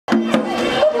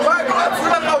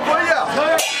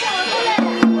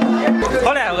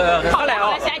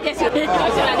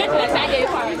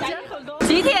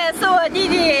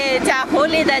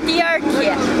的第2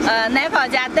天，男方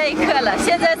家待客了。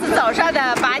现在是早上的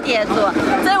8点多，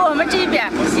在我们这边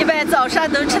一般早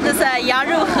上都吃的是羊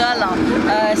肉饸烙，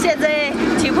现在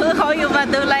亲朋好友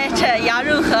们都来吃羊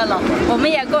肉饸烙，我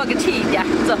们也过个吃一点，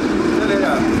走。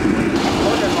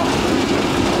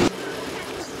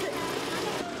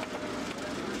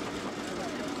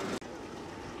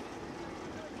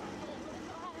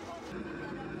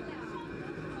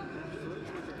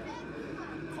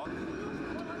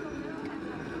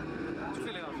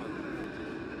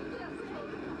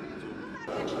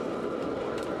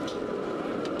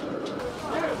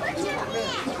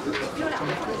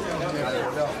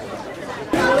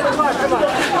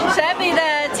陕北的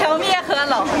荞面饸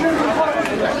烙。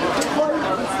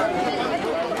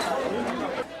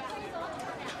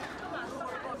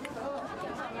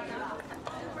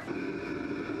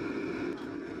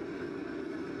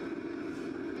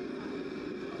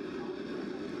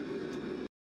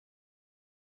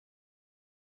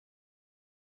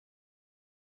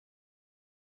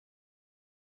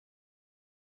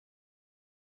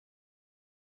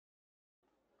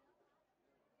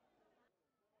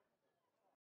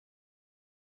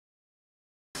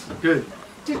给，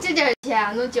就这点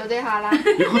钱，都交代下了。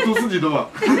以后多自己的吧。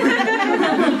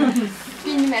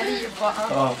给你买的衣服啊。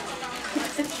啊。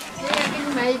爷爷给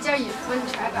你买一件衣服，你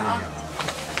穿个啊。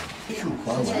是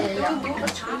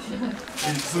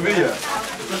魏爷。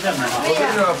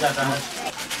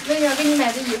魏爷给你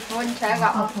买的衣服，你穿个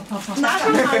啊。拿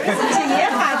上哪儿是几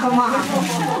年发的嘛？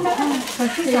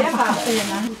几年发？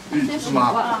这舒服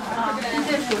啊，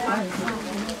这舒服。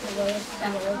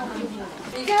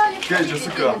给就是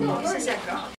哥。谢谢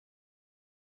哥。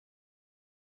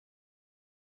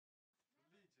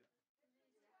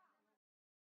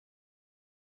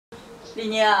李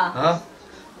宁啊，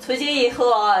从今以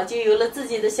后啊，就有了自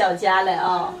己的小家了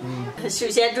啊。首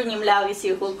先祝你们2个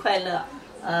新婚快乐，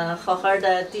好好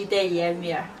的对待颜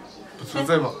面。不存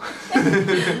在吧？祝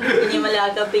你们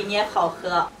2个百年好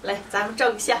合。来，咱们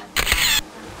照个相。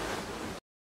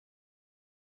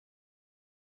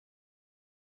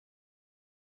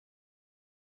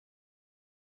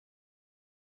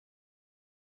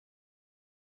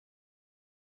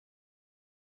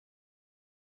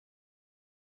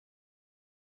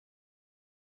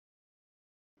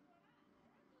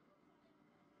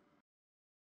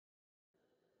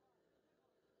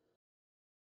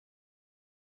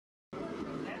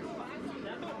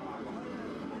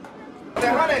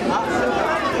来啊！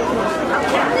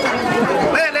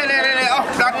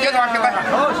咱接着给大家。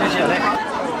好，谢谢来。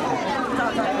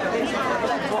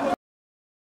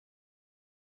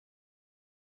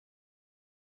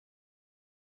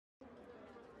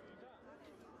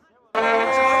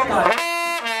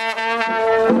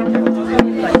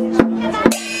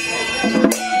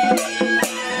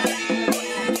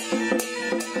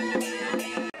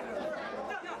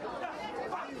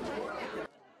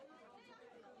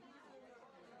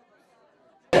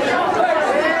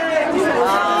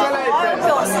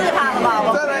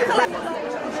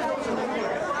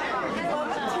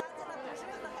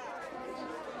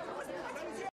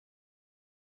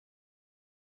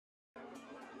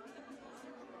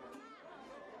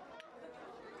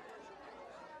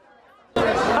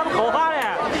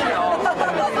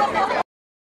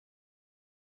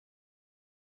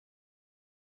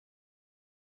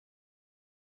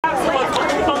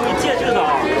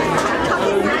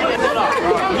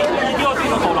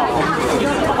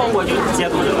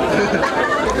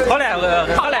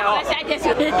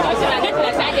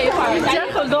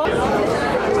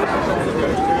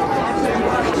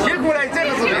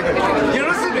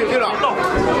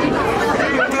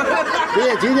爷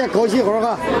爷今天高兴会儿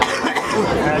哈。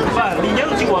李宁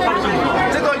给我放心。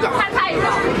这个一个。他一个。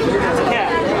天。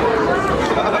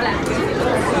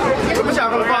怎么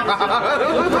想的吧？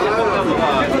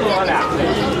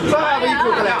这还不一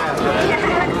口的嘞？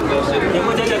你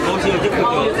们这些高兴一口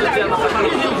就。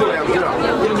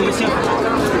你们幸福。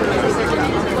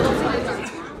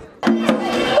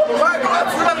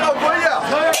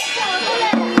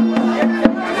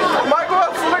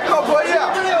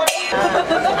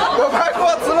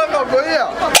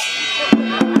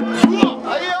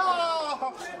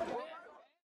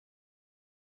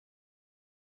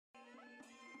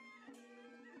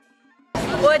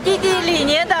我弟弟李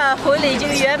宁的婚礼就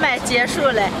圆满结束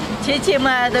了，亲戚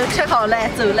们都吃好了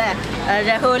走了，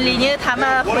然后李宁他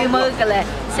们回门去了，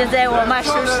现在我们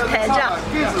收拾台账，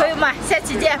朋友们下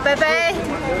期见，拜拜。